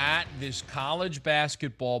at this college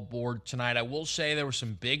basketball board tonight. I will say there were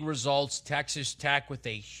some big results. Texas Tech with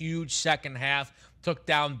a huge second half took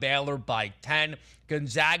down Baylor by 10.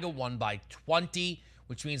 Gonzaga won by 20,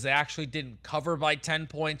 which means they actually didn't cover by 10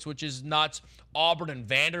 points, which is nuts. Auburn and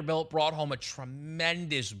Vanderbilt brought home a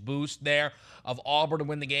tremendous boost there of Auburn to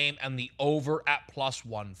win the game and the over at plus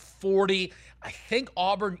 140. I think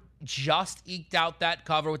Auburn just eked out that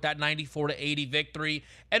cover with that 94-80 victory.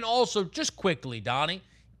 And also, just quickly, Donnie,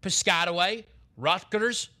 Piscataway,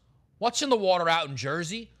 Rutgers, what's in the water out in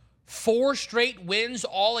Jersey? 4 straight wins,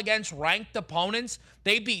 all against ranked opponents.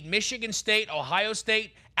 They beat Michigan State, Ohio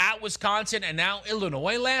State, at Wisconsin, and now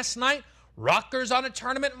Illinois last night. Rutgers on a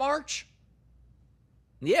tournament march.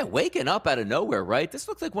 Yeah, waking up out of nowhere, right? This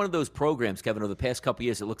looks like one of those programs, Kevin, over the past couple of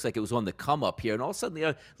years. It looks like it was on the come up here. And all of a sudden,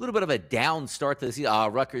 a little bit of a down start to the season.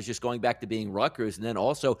 Rutgers just going back to being Rutgers and then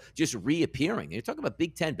also just reappearing. You're talking about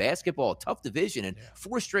Big Ten basketball, a tough division, and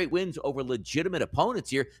 4 straight wins over legitimate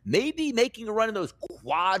opponents here. Maybe making a run in those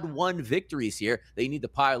quad 1 victories here. They need to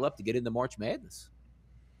pile up to get into March Madness.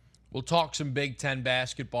 We'll talk some Big Ten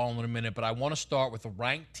basketball in a minute, but I want to start with a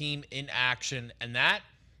ranked team in action, and that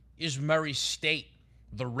is Murray State.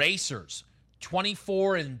 The Racers,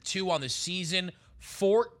 24-2 on the season,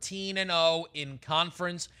 14-0 in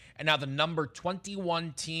conference, and now the number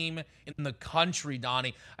 21 team in the country,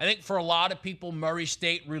 Donnie. I think for a lot of people, Murray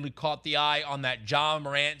State really caught the eye on that John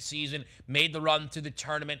Morant season, made the run to the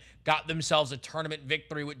tournament, got themselves a tournament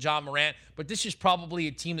victory with John Morant. But this is probably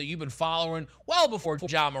a team that you've been following well before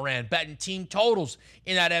John Morant, betting team totals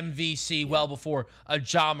in that MVC well before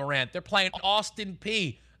John Morant. They're playing Austin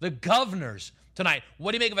Peay, the Governors, tonight.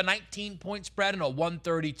 What do you make of a 19-point spread and a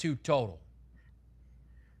 132 total?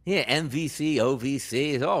 Yeah, MVC,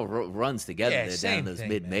 OVC, it all runs together Yeah, there same down those thing,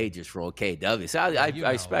 mid-majors for old KW. So I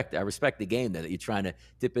respect the game there that you're trying to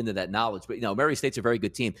dip into that knowledge. But, Murray State's a very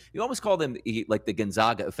good team. You almost call them like the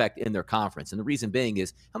Gonzaga effect in their conference. And the reason being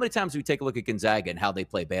is, how many times do we take a look at Gonzaga and how they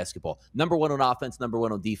play basketball? Number one on offense, number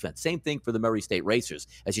one on defense. Same thing for the Murray State Racers.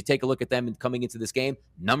 As you take a look at them coming into this game,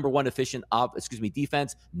 number one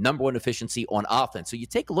defense, number one efficiency on offense. So you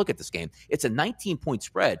take a look at this game. It's a 19-point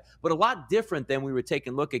spread, but a lot different than we were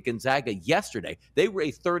taking a look at Gonzaga yesterday. They were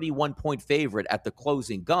a 31-point favorite at the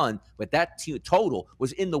closing gun, but that total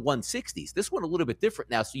was in the 160s. This one a little bit different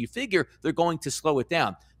now, so you figure they're going to slow it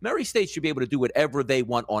down. Murray State should be able to do whatever they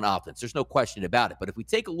want on offense. There's no question about it. But if we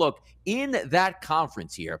take a look in that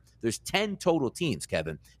conference here, there's 10 total teams,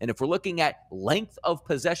 Kevin. And if we're looking at length of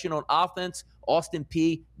possession on offense, Austin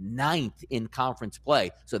Peay 9th in conference play.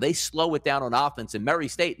 So they slow it down on offense. And Murray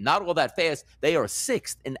State, not all that fast. They are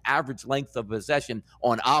 6th in average length of possession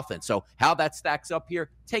on offense. So how that stacks up here,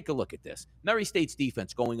 take a look at this. Murray State's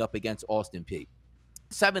defense going up against Austin Peay.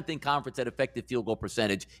 7th in conference at effective field goal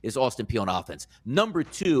percentage is Austin Peay on offense. Number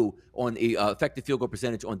 2 on the effective field goal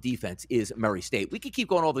percentage on defense is Murray State. We could keep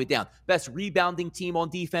going all the way down. Best rebounding team on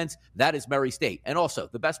defense, that is Murray State. And also,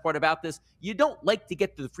 the best part about this, you don't like to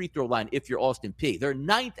get to the free throw line if you're Austin Peay. They're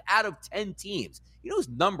 9th out of 10 teams. You know who's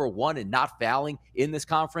number 1 in not fouling in this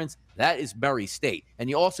conference? That is Murray State.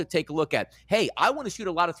 And you also take a look at, hey, I want to shoot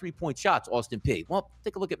a lot of three-point shots, Austin Peay. Well,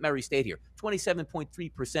 take a look at Murray State here.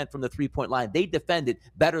 27.3% from the three-point line. They defended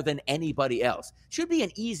better than anybody else. Should be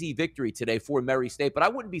an easy victory today for Murray State, but I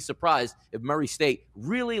wouldn't be surprised if Murray State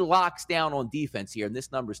really locks down on defense here and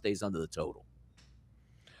this number stays under the total.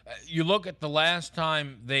 You look at the last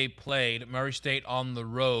time they played, Murray State on the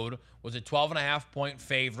road was a 12.5-point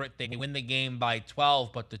favorite. They win the game by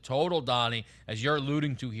 12, but the total, Donnie, as you're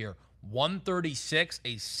alluding to here, 136,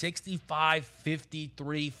 a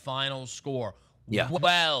 65-53 final score. Yeah.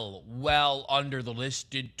 Well under the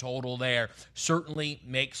listed total there. Certainly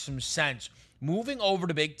makes some sense. Moving over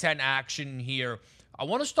to Big Ten action here, I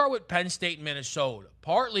want to start with Penn State, Minnesota,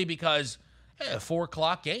 partly because, a 4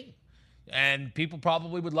 o'clock game. And people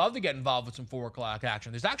probably would love to get involved with some 4 o'clock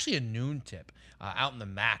action. There's actually a noon tip out in the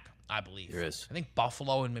MAC, I believe. There is. I think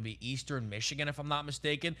Buffalo and maybe Eastern Michigan, if I'm not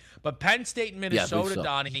mistaken. But Penn State and Minnesota, so.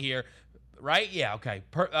 Donnie, here. Right? Yeah, okay.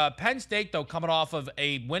 Penn State, though, coming off of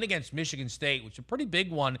a win against Michigan State, which is a pretty big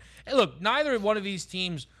one. And look, neither one of these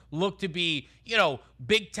teams look to be,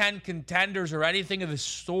 Big Ten contenders or anything of the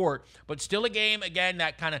sort, but still a game, again,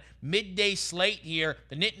 that kind of midday slate here.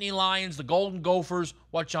 The Nittany Lions, the Golden Gophers,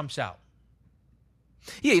 what jumps out?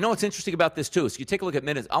 Yeah, you know what's interesting about this, too, is you take a look at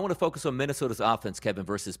Minnesota. I want to focus on Minnesota's offense, Kevin,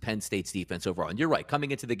 versus Penn State's defense overall. And you're right. Coming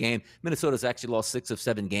into the game, Minnesota's actually lost 6 of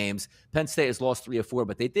 7 games. Penn State has lost 3 of 4,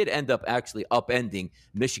 but they did end up actually upending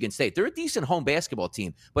Michigan State. They're a decent home basketball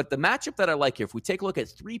team. But the matchup that I like here, if we take a look at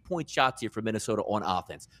 3-point shots here for Minnesota on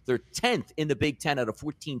offense, they're 10th in the Big Ten out of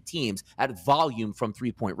 14 teams at volume from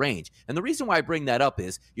 3-point range. And the reason why I bring that up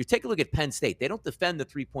is you take a look at Penn State. They don't defend the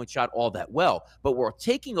 3-point shot all that well, but we're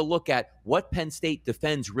taking a look at what Penn State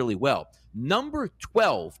defends really well. Number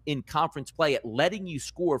 12 in conference play at letting you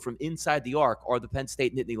score from inside the arc are the Penn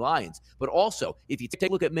State Nittany Lions. But also, if you take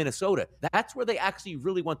a look at Minnesota, that's where they actually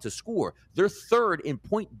really want to score. They're 3rd in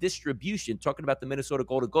point distribution, talking about the Minnesota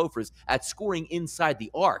Golden Gophers, at scoring inside the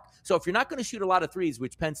arc. So if you're not going to shoot a lot of threes,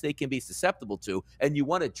 which Penn State can be susceptible to, and you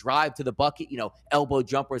want to drive to the bucket, elbow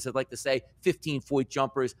jumpers, I'd like to say, 15-foot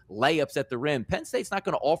jumpers, layups at the rim, Penn State's not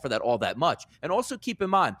going to offer that all that much. And also keep in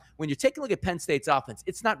mind, when you're taking a look at Penn State's offense,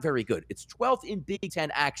 it's not very good. It's 12th in Big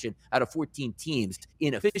Ten action out of 14 teams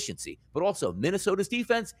in efficiency. But also, Minnesota's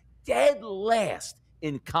defense, dead last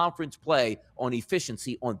in conference play on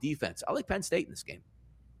efficiency on defense. I like Penn State in this game.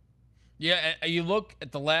 Yeah, and you look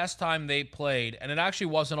at the last time they played, and it actually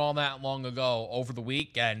wasn't all that long ago over the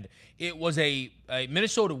weekend. It was a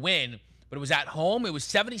Minnesota win, but it was at home. It was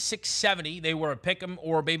 76-70. They were a pick 'em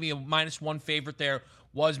or maybe a -1 favorite there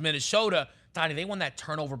was Minnesota. Donnie, they won that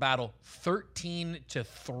turnover battle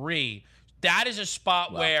 13-3. That is a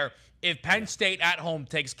spot where if Penn State at home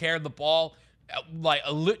takes care of the ball,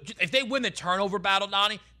 if they win the turnover battle,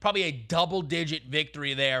 Donnie, probably a double-digit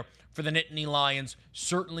victory there for the Nittany Lions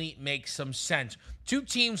certainly makes some sense. Two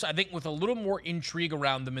teams, I think, with a little more intrigue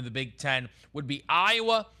around them in the Big Ten would be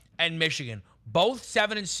Iowa and Michigan. Both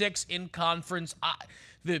 7-6 in conference.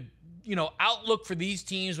 The outlook for these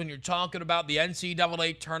teams when you're talking about the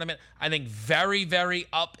NCAA tournament, I think very, very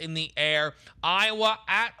up in the air. Iowa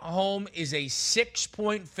at home is a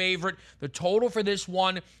 6-point favorite. The total for this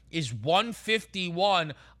one is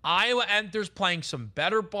 151. Iowa enters playing some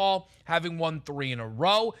better ball, having won 3 in a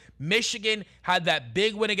row. Michigan had that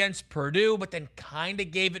big win against Purdue, but then kind of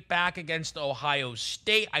gave it back against Ohio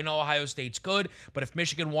State. I know Ohio State's good, but if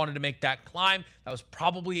Michigan wanted to make that climb, that was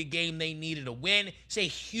probably a game they needed to win. It's a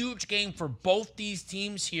huge game for both these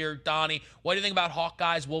teams here, Donnie. What do you think about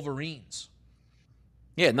Hawkeyes, Wolverines?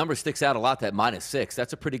 Yeah, number sticks out a lot, that -6.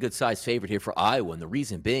 That's a pretty good size favorite here for Iowa. And the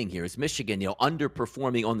reason being here is Michigan,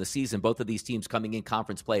 underperforming on the season. Both of these teams coming in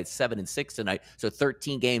conference play at 7-6 tonight. So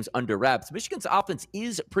 13 games under wraps. Michigan's offense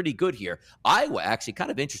is pretty good here. Iowa, actually,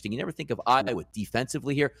 kind of interesting. You never think of Iowa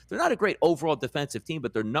defensively here. They're not a great overall defensive team,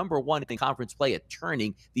 but they're number 1 in conference play at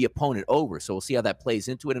turning the opponent over. So we'll see how that plays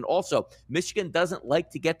into it. And also, Michigan doesn't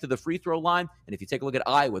like to get to the free throw line. And if you take a look at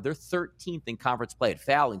Iowa, they're 13th in conference play at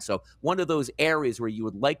fouling. So one of those areas where you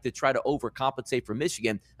would like to try to overcompensate for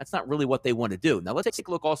Michigan, that's not really what they want to do. Now, let's take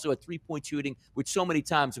a look also at three-point shooting, which so many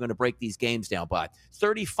times are going to break these games down by.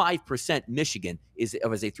 35% Michigan is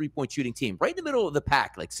as a three-point shooting team, right in the middle of the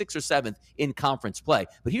pack, like 6th or 7th in conference play.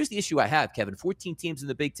 But here's the issue I have, Kevin. 14 teams in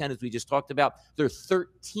the Big Ten, as we just talked about, they're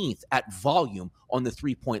 13th at volume on the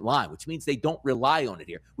three-point line, which means they don't rely on it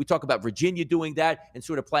here. We talk about Virginia doing that and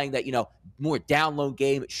sort of playing that, more down-low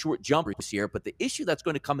game, short jumpers here. But the issue that's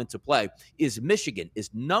going to come into play is Michigan is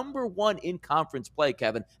number 1 in conference play,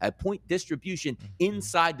 Kevin, at point distribution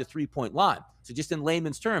inside the three-point line. So just in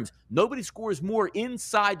layman's terms, nobody scores more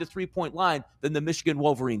inside the three-point line than the Michigan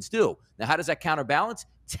Wolverines do. Now, how does that counterbalance?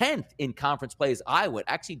 10th in conference play is Iowa,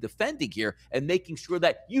 actually defending here and making sure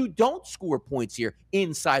that you don't score points here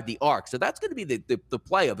inside the arc. So that's going to be the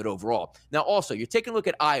play of it overall. Now, also, you're taking a look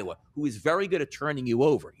at Iowa, who is very good at turning you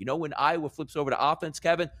over. When Iowa flips over to offense,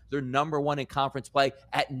 Kevin, they're number 1 in conference play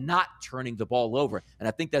at not turning the ball over. And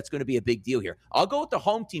I think that's going to be a big deal here. I'll go with the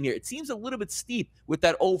home team here. It seems a little bit steep with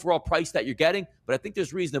that overall price that you're getting, but I think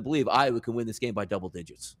there's reason to believe Iowa can win this game by double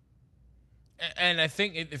digits. And I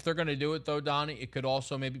think if they're going to do it, though, Donnie, it could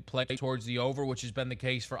also maybe play towards the over, which has been the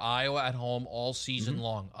case for Iowa at home all season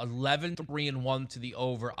long. 11-3-1 to the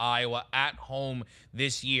over, Iowa at home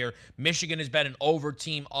this year. Michigan has been an over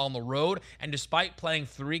team on the road, and despite playing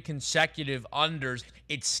 3 consecutive unders,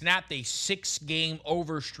 it snapped a 6-game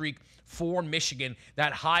over streak for Michigan.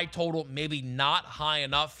 That high total maybe not high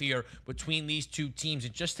enough here between these two teams.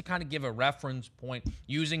 And just to kind of give a reference point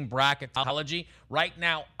using bracketology, right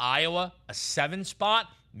now Iowa a 7 spot,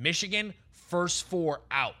 Michigan first 4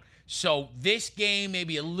 out. So this game may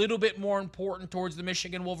be a little bit more important towards the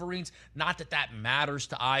Michigan Wolverines. Not that that matters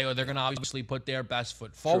to Iowa. They're going to obviously put their best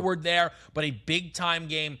foot forward there, but a big-time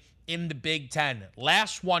game in the Big Ten.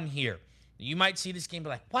 Last one here. You might see this game and be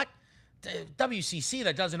like, what? WCC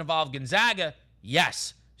that doesn't involve Gonzaga?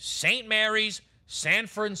 Yes. St. Mary's, San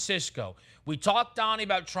Francisco. We talked, Donnie,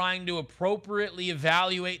 about trying to appropriately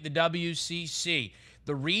evaluate the WCC.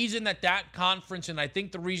 The reason that conference, and I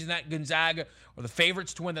think the reason that Gonzaga are the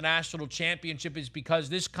favorites to win the national championship, is because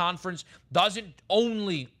this conference doesn't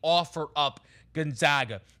only offer up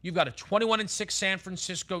Gonzaga. You've got a 21-6 San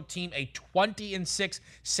Francisco team, a 20-6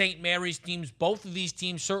 St. Mary's teams. Both of these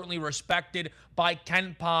teams certainly respected by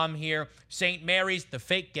Ken Pom here. St. Mary's, the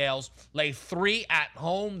fake Gales, lay 3 at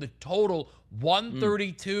home. The total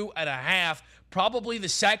 132.5. Probably the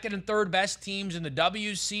second and third best teams in the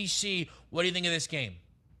WCC. What do you think of this game?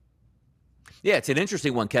 Yeah, it's an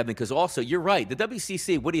interesting one, Kevin, because also, you're right. The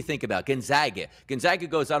WCC, what do you think about Gonzaga? Gonzaga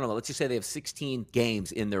goes, I don't know, let's just say they have 16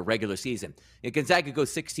 games in their regular season. And Gonzaga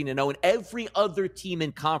goes 16-0, and every other team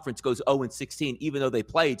in conference goes 0-16, even though they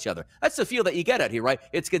play each other. That's the feel that you get out here, right?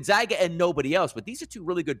 It's Gonzaga and nobody else, but these are two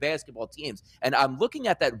really good basketball teams. And I'm looking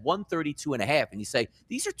at that 132.5, and you say,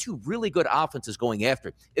 these are two really good offenses going after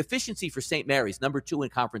it. Efficiency for St. Mary's, number 2 in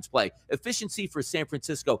conference play. Efficiency for San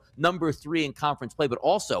Francisco, number 3 in conference play, but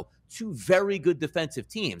also two very good defensive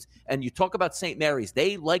teams. And you talk about St. Mary's,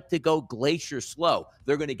 they like to go glacier slow.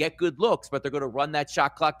 They're going to get good looks, but they're going to run that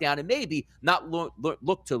shot clock down and maybe not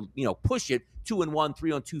look to push it 2-1,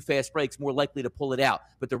 3-on-2 fast breaks, more likely to pull it out.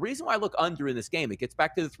 But the reason why I look under in this game, it gets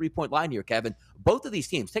back to the 3-point line here, Kevin. Both of these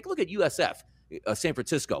teams, take a look at USF. San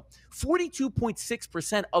Francisco.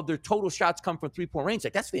 42.6% of their total shots come from three-point range.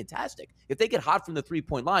 Like, that's fantastic. If they get hot from the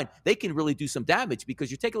three-point line, they can really do some damage,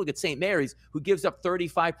 because you take a look at St. Mary's, who gives up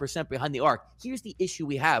 35% behind the arc. Here's the issue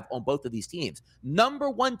we have on both of these teams. Number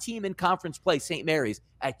one team in conference play, St. Mary's,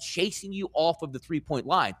 at chasing you off of the three-point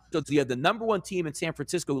line. So you have the number one team in San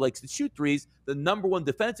Francisco who likes to shoot threes, the number one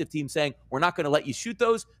defensive team saying, we're not going to let you shoot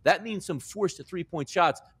those. That means some forced three-point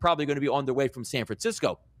shots probably going to be on their way from San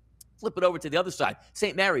Francisco. Flip it over to the other side.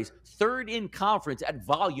 St. Mary's, third in conference at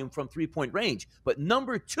volume from three-point range. But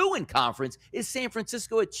number two in conference is San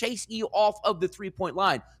Francisco at chasing you off of the three-point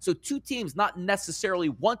line. So two teams not necessarily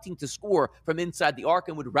wanting to score from inside the arc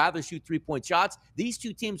and would rather shoot three-point shots. These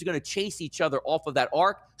two teams are going to chase each other off of that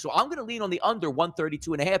arc. So I'm going to lean on the under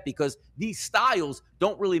 132.5, because these styles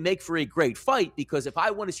don't really make for a great fight, because if I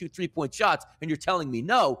want to shoot three-point shots and you're telling me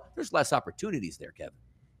no, there's less opportunities there, Kevin.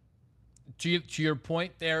 To your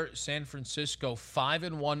point there, San Francisco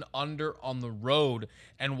 5-1 under on the road.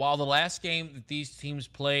 And while the last game that these teams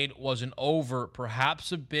played was an over,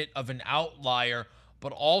 perhaps a bit of an outlier,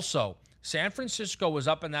 but also San Francisco was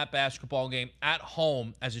up in that basketball game at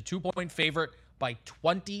home as a 2-point favorite by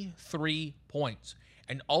 23 points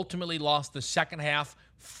and ultimately lost the second half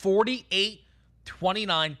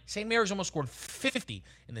 48-29. St. Mary's almost scored 50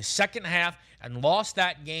 in the second half and lost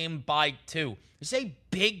that game by 2. It's a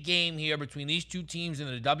big game here between these two teams in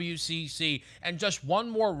the WCC. And just one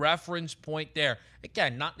more reference point there.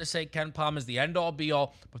 Again, not to say Ken Palm is the end-all,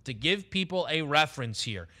 be-all, but to give people a reference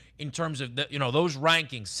here in terms of those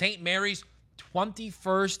rankings. St. Mary's,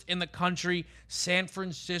 21st in the country. San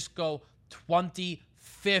Francisco,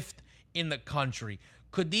 25th in the country.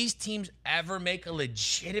 Could these teams ever make a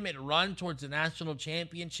legitimate run towards the national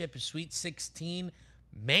championship, a Sweet 16?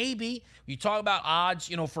 Maybe. You talk about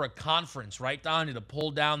odds, for a conference, right, Donnie, to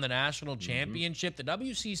pull down the national championship. The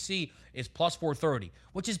WCC is plus 430,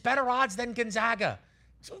 which is better odds than Gonzaga.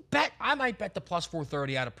 So I might bet the plus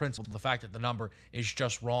 430 out of principle, the fact that the number is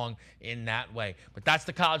just wrong in that way. But that's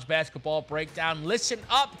the college basketball breakdown. Listen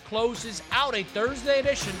Up closes out a Thursday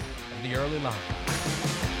edition of the Early Line.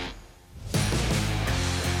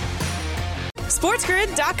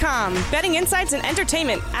 SportsGrid.com. Betting insights and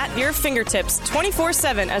entertainment at your fingertips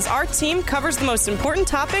 24/7 as our team covers the most important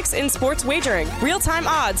topics in sports wagering. Real-time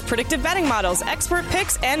odds, predictive betting models, expert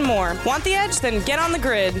picks, and more. Want the edge? Then get on the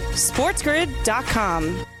grid.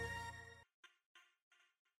 SportsGrid.com.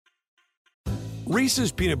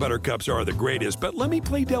 Reese's peanut butter cups are the greatest, but let me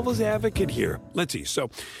play devil's advocate here. Let's see. So,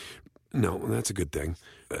 no, that's a good thing.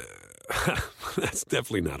 That's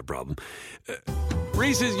definitely not a problem.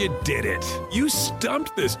 Reese's, you did it. You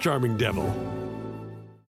stumped this charming devil.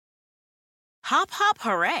 Hop, hop,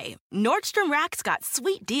 hooray! Nordstrom Rack's got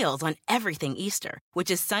sweet deals on everything Easter, which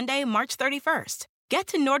is Sunday, March 31st. Get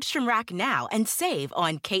to Nordstrom Rack now and save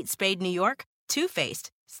on Kate Spade New York, Too Faced,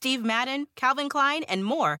 Steve Madden, Calvin Klein, and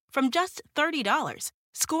more from just $30.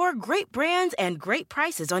 Score great brands and great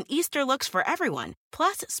prices on Easter looks for everyone,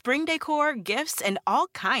 plus spring decor, gifts, and all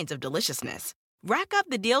kinds of deliciousness. Rack up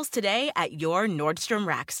the deals today at your Nordstrom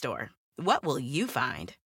Rack store. What will you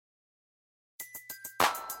find?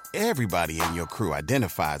 Everybody in your crew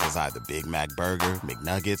identifies as either Big Mac Burger,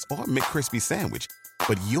 McNuggets, or McCrispy Sandwich.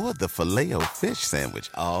 But you're the Filet-O-Fish Sandwich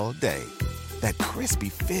all day. That crispy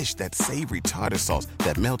fish, that savory tartar sauce,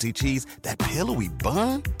 that melty cheese, that pillowy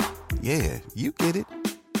bun. Yeah, you get it.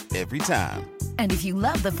 Every time. And if you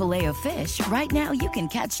love the Filet-O-Fish, right now you can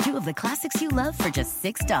catch two of the classics you love for just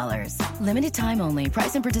 $6. Limited time only.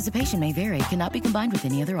 Price and participation may vary. Cannot be combined with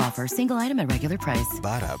any other offer. Single item at regular price.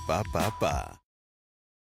 Ba-da-ba-ba-ba.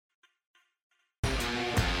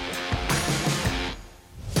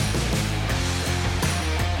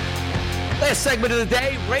 Last segment of the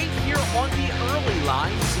day, right here on the Early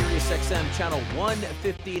Line, Sirius XM channel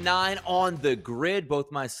 159 on the grid.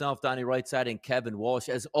 Both myself, Donnie Rightside, and Kevin Walsh,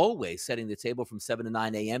 as always, setting the table from 7 to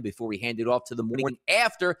 9 a.m. before we hand it off to the morning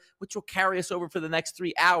after, which will carry us over for the next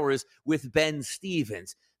 3 hours with Ben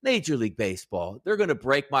Stevens. Major League Baseball, they're going to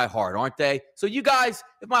break my heart, aren't they? So you guys,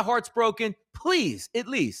 if my heart's broken, please at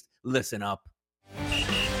least listen up.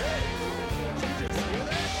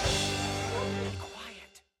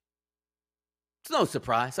 It's no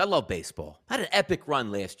surprise. I love baseball. I had an epic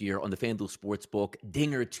run last year on the FanDuel Sportsbook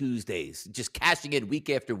Dinger Tuesdays, just cashing in week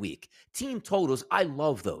after week. Team totals, I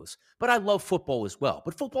love those. But I love football as well.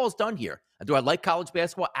 But football's done here. Do I like college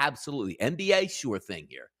basketball? Absolutely. NBA? Sure thing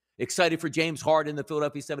here. Excited for James Harden, the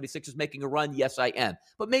Philadelphia 76ers making a run? Yes, I am.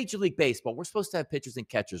 But Major League Baseball, we're supposed to have pitchers and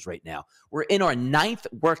catchers right now. We're in our 9th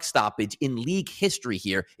work stoppage in league history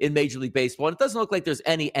here in Major League Baseball, and it doesn't look like there's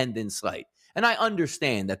any end in sight. And I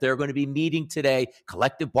understand that they're going to be meeting today,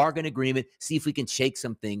 collective bargain agreement, see if we can shake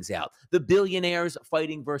some things out. The billionaires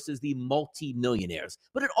fighting versus the multi-millionaires.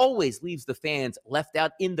 But it always leaves the fans left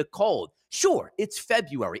out in the cold. Sure, it's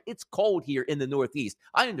February. It's cold here in the Northeast.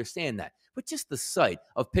 I understand that. But just the sight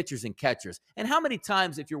of pitchers and catchers, and how many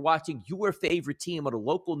times if you're watching your favorite team on a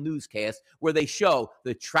local newscast where they show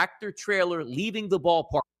the tractor trailer leaving the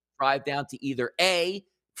ballpark, drive down to either A,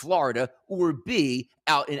 Florida, or B,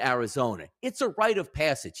 out in Arizona. It's a rite of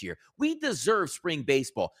passage here. We deserve spring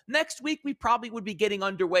baseball. Next week, we probably would be getting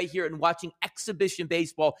underway here and watching exhibition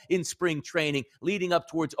baseball in spring training leading up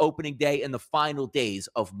towards opening day and the final days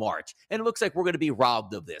of March. And it looks like we're going to be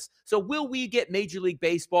robbed of this. So will we get Major League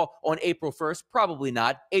Baseball on April 1st? Probably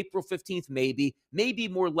not. April 15th, maybe. Maybe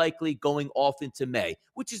more likely going off into May,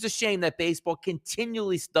 which is a shame that baseball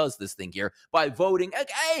continually does this thing here by voting.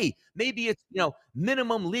 Hey, maybe it's,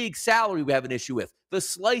 minimum league salary we have an issue with. The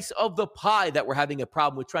slice of the pie that we're having a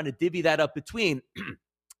problem with, trying to divvy that up between,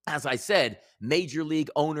 as I said, major league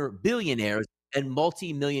owner billionaires and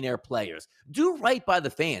multi-millionaire players. Do right by the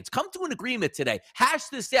fans. Come to an agreement today. Hash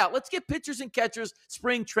this out. Let's get pitchers and catchers,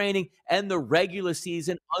 spring training, and the regular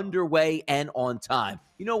season underway and on time.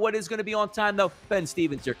 You know what is going to be on time, though? Ben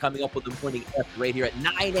Stevens here coming up with the morning after right here at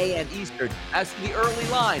 9 a.m. Eastern. As for the early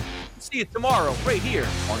line, see you tomorrow right here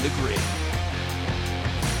on The Grid.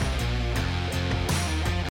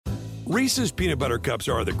 Reese's peanut butter cups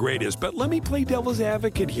are the greatest, but let me play devil's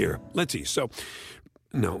advocate here. Let's see. So,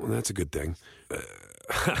 no, that's a good thing.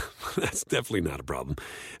 That's definitely not a problem.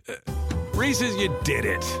 Reese's, you did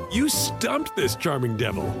it. You stumped this charming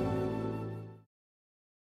devil.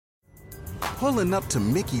 Pulling up to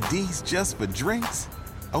Mickey D's just for drinks?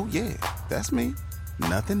 Oh, yeah, that's me.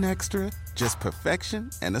 Nothing extra, just perfection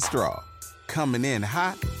and a straw. Coming in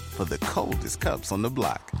hot for the coldest cups on the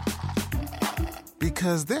block.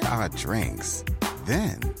 Because there are drinks.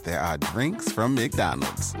 Then there are drinks from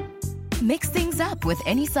McDonald's. Mix things up with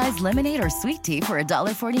any size lemonade or sweet tea for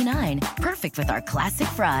 $1.49. Perfect with our classic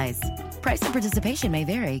fries. Price and participation may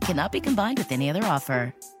vary. Cannot be combined with any other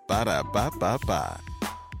offer. Ba-da-ba-ba-ba.